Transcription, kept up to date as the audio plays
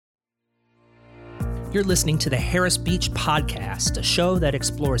You're listening to the Harris Beach Podcast, a show that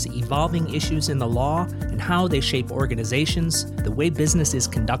explores evolving issues in the law and how they shape organizations, the way business is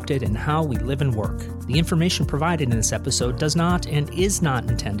conducted, and how we live and work. The information provided in this episode does not and is not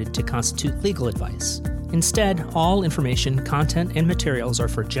intended to constitute legal advice. Instead, all information, content, and materials are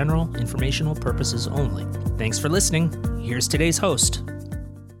for general informational purposes only. Thanks for listening. Here's today's host.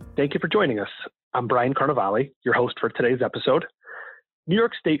 Thank you for joining us. I'm Brian Carnevale, your host for today's episode. New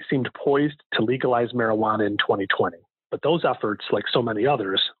York State seemed poised to legalize marijuana in 2020, but those efforts, like so many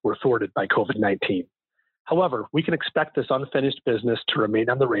others, were thwarted by COVID-19. However, we can expect this unfinished business to remain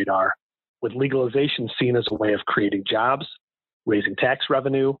on the radar, with legalization seen as a way of creating jobs, raising tax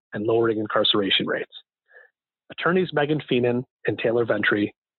revenue, and lowering incarceration rates. Attorneys Megan Feenan and Taylor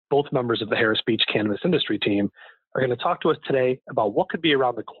Ventry, both members of the Harris Beach Cannabis industry team, are going to talk to us today about what could be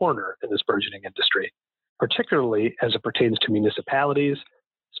around the corner in this burgeoning industry, particularly as it pertains to municipalities,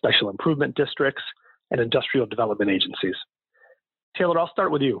 special improvement districts, and industrial development agencies. Taylor, I'll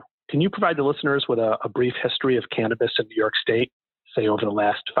start with you. Can you provide the listeners with a brief history of cannabis in New York State, say over the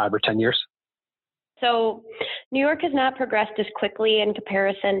last 5 or 10 years? So New York has not progressed as quickly in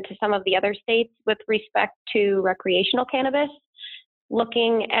comparison to some of the other states with respect to recreational cannabis.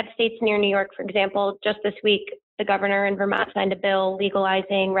 Looking at states near New York, for example, just this week, the governor in Vermont signed a bill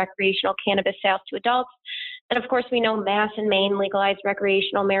legalizing recreational cannabis sales to adults. And of course, we know Mass and Maine legalized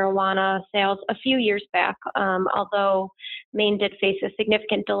recreational marijuana sales a few years back, although Maine did face a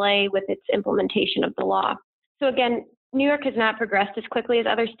significant delay with its implementation of the law. So again, New York has not progressed as quickly as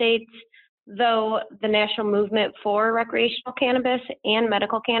other states, though the national movement for recreational cannabis and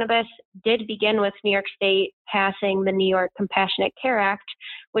medical cannabis did begin with New York State passing the New York Compassionate Care Act,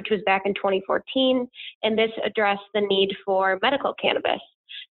 which was back in 2014, and this addressed the need for medical cannabis.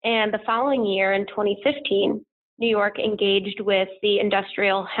 And the following year, in 2015, New York engaged with the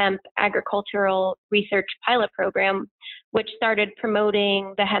Industrial Hemp Agricultural Research Pilot Program, which started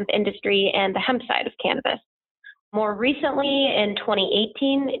promoting the hemp industry and the hemp side of cannabis. More recently, in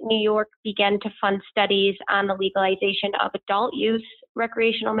 2018, New York began to fund studies on the legalization of adult use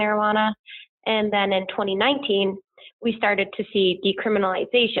recreational marijuana. And then in 2019, we started to see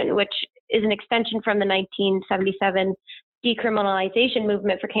decriminalization, which is an extension from the 1977 decriminalization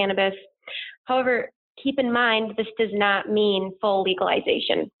movement for cannabis. However, keep in mind, this does not mean full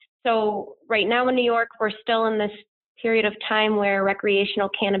legalization. So right now in New York, we're still in this period of time where recreational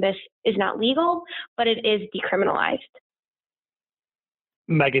cannabis is not legal, but it is decriminalized.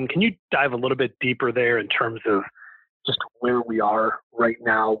 Megan, can you dive a little bit deeper there in terms of just where we are right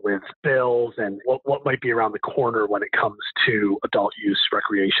now with bills and what might be around the corner when it comes to adult use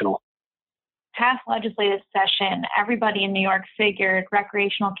recreational? Past legislative session, everybody in New York figured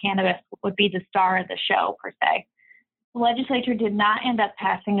recreational cannabis would be the star of the show, per se. The legislature did not end up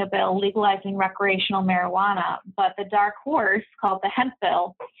passing a bill legalizing recreational marijuana, but the dark horse called the hemp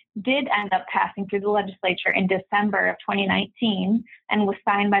bill did end up passing through the legislature in December of 2019 and was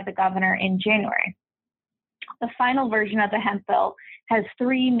signed by the governor in January. The final version of the hemp bill has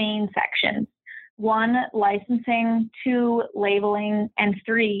 3 main sections: 1, licensing; 2, labeling; and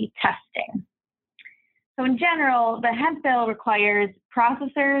 3, testing. So in general, the hemp bill requires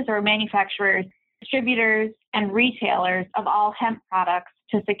processors or manufacturers, distributors, and retailers of all hemp products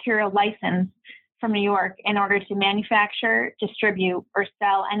to secure a license from New York in order to manufacture, distribute, or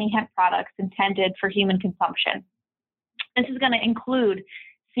sell any hemp products intended for human consumption. This is going to include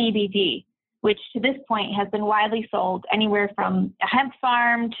CBD, which to this point has been widely sold anywhere from a hemp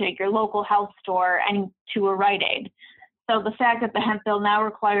farm to your local health store and to a Rite Aid. So the fact that the hemp bill now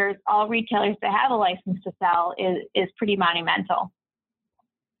requires all retailers to have a license to sell is pretty monumental.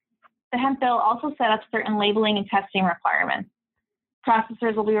 The hemp bill also set up certain labeling and testing requirements.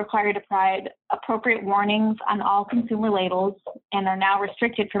 Processors will be required to provide appropriate warnings on all consumer labels and are now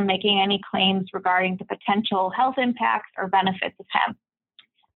restricted from making any claims regarding the potential health impacts or benefits of hemp.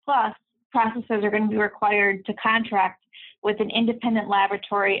 Plus, processors are going to be required to contract with an independent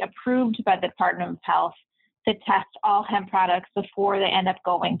laboratory approved by the Department of Health to test all hemp products before they end up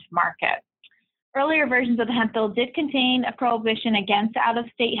going to market. Earlier versions of the hemp bill did contain a prohibition against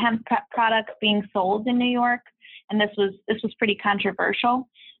out-of-state hemp products being sold in New York, and this was pretty controversial.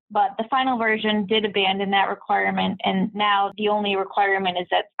 But the final version did abandon that requirement, and now the only requirement is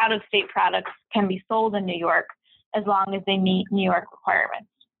that out-of-state products can be sold in New York as long as they meet New York requirements.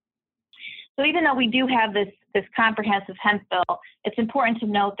 So even though we do have this comprehensive hemp bill, it's important to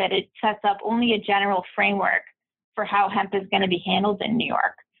note that it sets up only a general framework for how hemp is going to be handled in New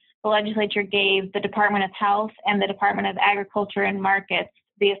York. The legislature gave the Department of Health and the Department of Agriculture and Markets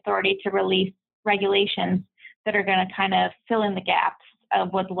the authority to release regulations that are going to kind of fill in the gaps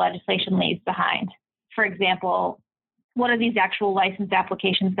of what the legislation leaves behind. For example, what are these actual license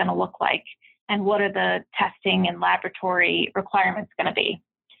applications going to look like? And what are the testing and laboratory requirements going to be?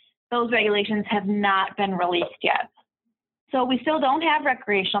 Those regulations have not been released yet. So we still don't have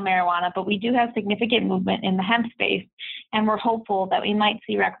recreational marijuana, but we do have significant movement in the hemp space, and we're hopeful that we might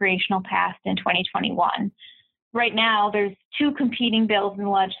see recreational passed in 2021. Right now, there's two competing bills in the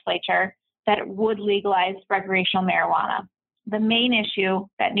legislature that would legalize recreational marijuana. The main issue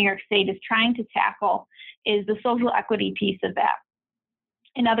that New York State is trying to tackle is the social equity piece of that.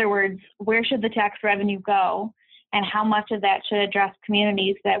 In other words, where should the tax revenue go, and how much of that should address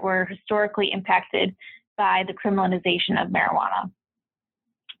communities that were historically impacted by the criminalization of marijuana?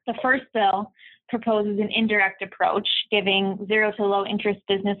 The first bill proposes an indirect approach, giving zero to low interest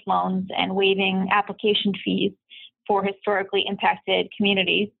business loans and waiving application fees for historically impacted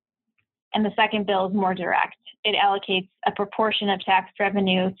communities. And the second bill is more direct. It allocates a proportion of tax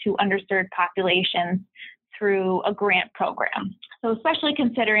revenue to underserved populations through a grant program. So especially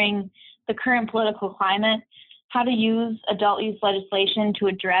considering the current political climate, how to use adult use legislation to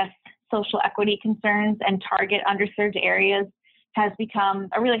address social equity concerns and target underserved areas has become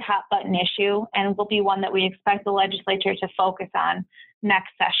a really hot button issue, and will be one that we expect the legislature to focus on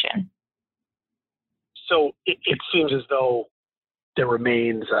next session. So it seems as though there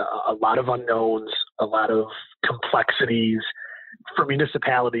remains a lot of unknowns, a lot of complexities for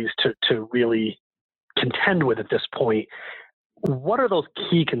municipalities to really contend with at this point. What are those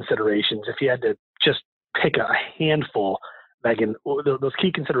key considerations, if you had to just pick a handful, Megan, those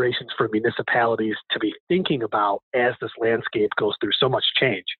key considerations for municipalities to be thinking about as this landscape goes through so much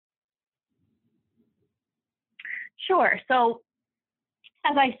change? Sure. So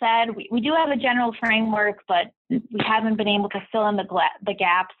as I said, we do have a general framework, but we haven't been able to fill in the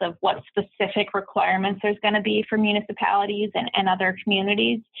gaps of what specific requirements there's going to be for municipalities and other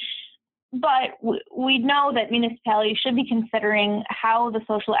communities. But we know that municipalities should be considering how the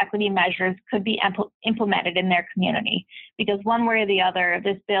social equity measures could be implemented in their community, because one way or the other,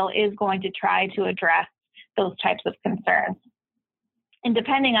 this bill is going to try to address those types of concerns. And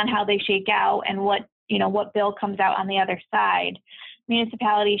depending on how they shake out and what bill comes out on the other side,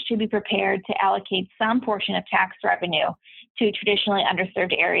 municipalities should be prepared to allocate some portion of tax revenue to traditionally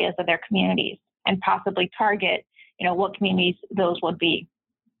underserved areas of their communities, and possibly target, what communities those would be.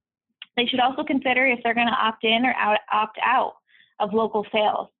 They should also consider if they're going to opt in or opt out of local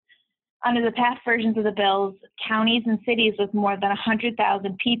sales. Under the past versions of the bills, counties and cities with more than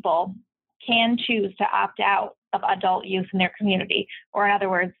 100,000 people can choose to opt out of adult use in their community, or in other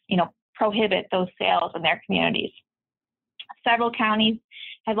words, prohibit those sales in their communities. Several counties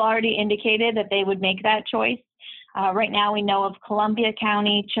have already indicated that they would make that choice. Right now, we know of Columbia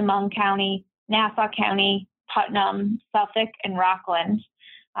County, Chemung County, Nassau County, Putnam, Suffolk, and Rockland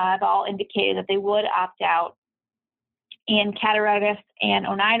have all indicated that they would opt out. And Cattaraugus and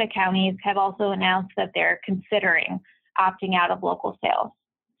Oneida counties have also announced that they're considering opting out of local sales.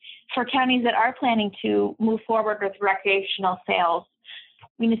 For counties that are planning to move forward with recreational sales,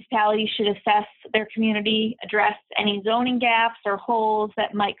 municipalities should assess their community, address any zoning gaps or holes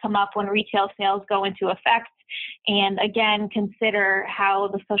that might come up when retail sales go into effect, and again, consider how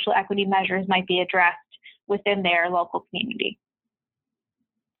the social equity measures might be addressed within their local community.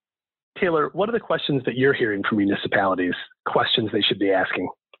 Taylor, what are the questions that you're hearing from municipalities, questions they should be asking?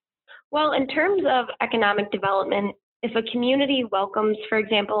 Well, in terms of economic development, if a community welcomes, for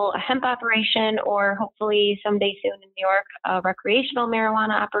example, a hemp operation, or hopefully someday soon in New York, a recreational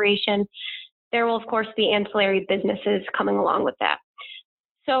marijuana operation, there will, of course, be ancillary businesses coming along with that.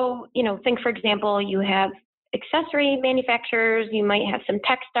 So, think, for example, you have accessory manufacturers, you might have some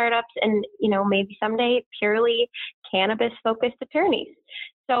tech startups, and, maybe someday purely cannabis-focused attorneys.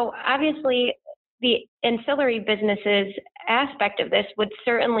 So obviously, the ancillary businesses aspect of this would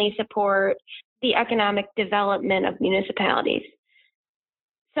certainly support the economic development of municipalities.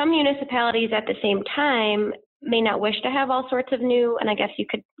 Some municipalities at the same time may not wish to have all sorts of new, and I guess you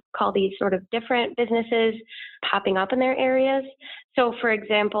could call these sort of different businesses popping up in their areas. So for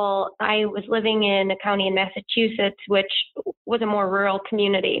example, I was living in a county in Massachusetts, which was a more rural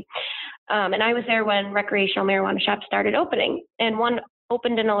community. And I was there when recreational marijuana shops started opening. And one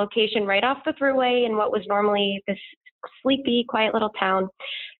opened in a location right off the thruway in what was normally this sleepy, quiet little town.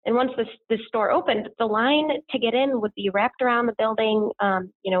 And once this store opened, the line to get in would be wrapped around the building.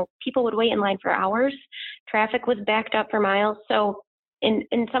 People would wait in line for hours. Traffic was backed up for miles. So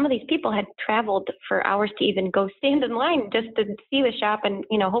and some of these people had traveled for hours to even go stand in line just to see the shop and,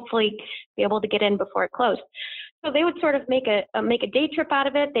 hopefully be able to get in before it closed. So they would sort of make a day trip out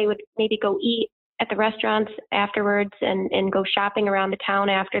of it. They would maybe go eat at the restaurants afterwards and go shopping around the town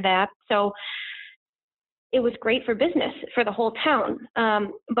after that. So it was great for business for the whole town.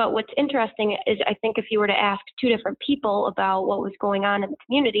 But what's interesting is I think if you were to ask two different people about what was going on in the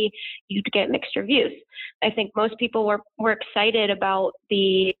community, you'd get mixed reviews. I think most people were excited about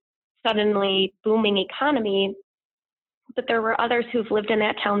the suddenly booming economy, but there were others who've lived in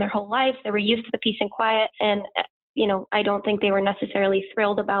that town their whole lives. They were used to the peace and quiet. And, I don't think they were necessarily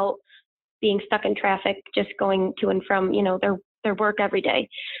thrilled about being stuck in traffic, just going to and from, their work every day.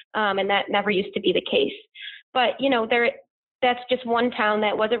 And that never used to be the case. But, that's just one town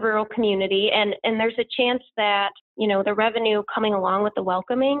that was a rural community. And there's a chance that, the revenue coming along with the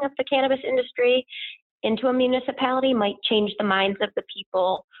welcoming of the cannabis industry into a municipality might change the minds of the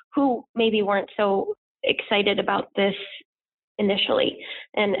people who maybe weren't so excited about this initially.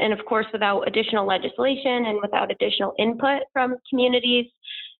 And of course, without additional legislation and without additional input from communities,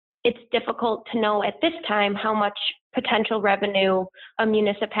 it's difficult to know at this time how much potential revenue a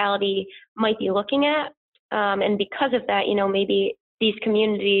municipality might be looking at. And because of that, maybe these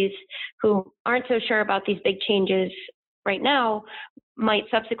communities who aren't so sure about these big changes right now might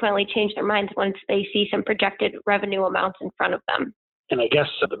subsequently change their minds once they see some projected revenue amounts in front of them. And I guess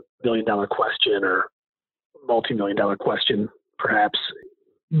the million-dollar question or multi-million-dollar question, perhaps,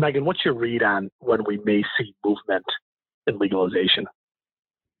 Megan, what's your read on when we may see movement in legalization?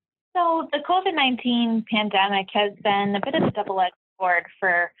 So the COVID-19 pandemic has been a bit of a double-edged sword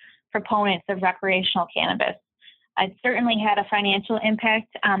for proponents of recreational cannabis. It certainly had a financial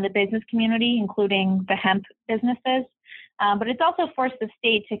impact on the business community, including the hemp businesses, but it's also forced the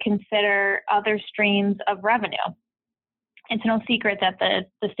state to consider other streams of revenue. It's no secret that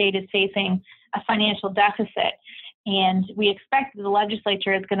the state is facing a financial deficit, and we expect that the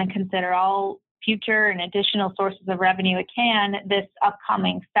legislature is going to consider all future and additional sources of revenue it can this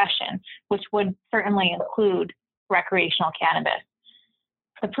upcoming session, which would certainly include recreational cannabis.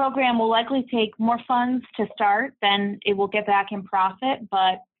 The program will likely take more funds to start than it will get back in profit,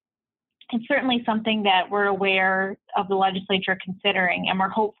 but it's certainly something that we're aware of the legislature considering, and we're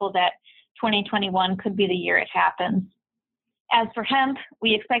hopeful that 2021 could be the year it happens. As for hemp,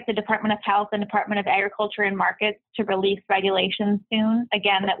 we expect the Department of Health and Department of Agriculture and Markets to release regulations soon,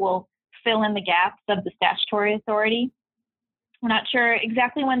 again, that will fill in the gaps of the statutory authority. We're not sure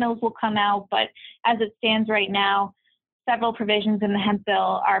exactly when those will come out, but as it stands right now, several provisions in the hemp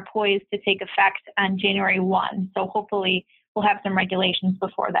bill are poised to take effect on January 1. So hopefully we'll have some regulations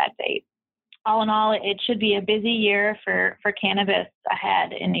before that date. All in all, it should be a busy year for cannabis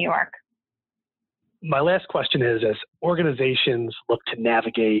ahead in New York. My last question is, as organizations look to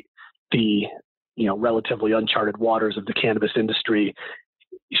navigate the relatively uncharted waters of the cannabis industry,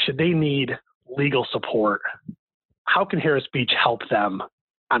 should they need legal support? How can Harris Beach help them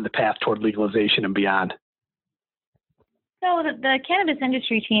on the path toward legalization and beyond? So the cannabis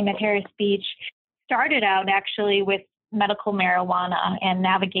industry team at Harris Beach started out actually with medical marijuana and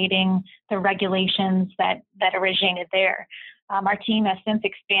navigating the regulations that originated there. Our team has since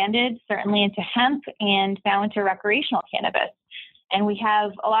expanded certainly into hemp and now into recreational cannabis. And we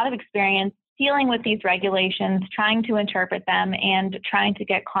have a lot of experience dealing with these regulations, trying to interpret them, and trying to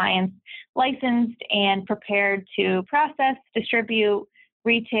get clients licensed and prepared to process, distribute,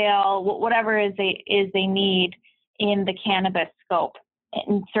 retail, whatever is they need in the cannabis scope,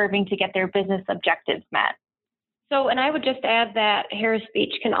 and serving to get their business objectives met. So, and I would just add that Harris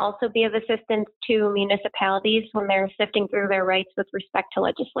Beach can also be of assistance to municipalities when they're sifting through their rights with respect to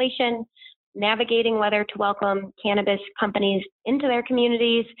legislation, navigating whether to welcome cannabis companies into their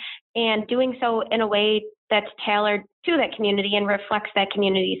communities, and doing so in a way that's tailored to that community and reflects that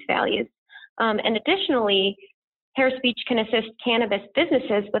community's values. And additionally, Harris Beach can assist cannabis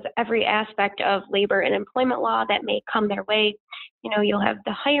businesses with every aspect of labor and employment law that may come their way. You'll have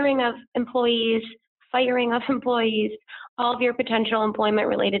the hiring of employees, firing of employees, all of your potential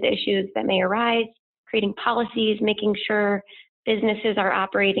employment-related issues that may arise, creating policies, making sure businesses are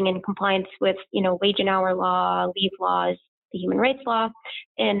operating in compliance with, wage and hour law, leave laws, the human rights law,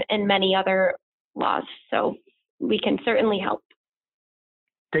 and many other laws. So we can certainly help.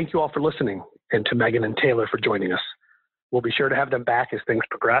 Thank you all for listening, and to Megan and Taylor for joining us. We'll be sure to have them back as things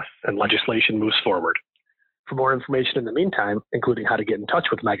progress and legislation moves forward. For more information in the meantime, including how to get in touch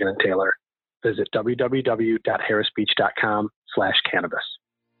with Megan and Taylor, visit www.harrisbeach.com/cannabis.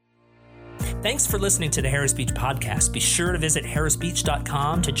 Thanks for listening to the Harris Beach Podcast. Be sure to visit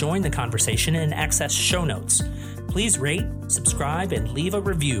harrisbeach.com to join the conversation and access show notes. Please rate, subscribe, and leave a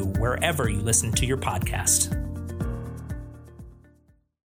review wherever you listen to your podcast.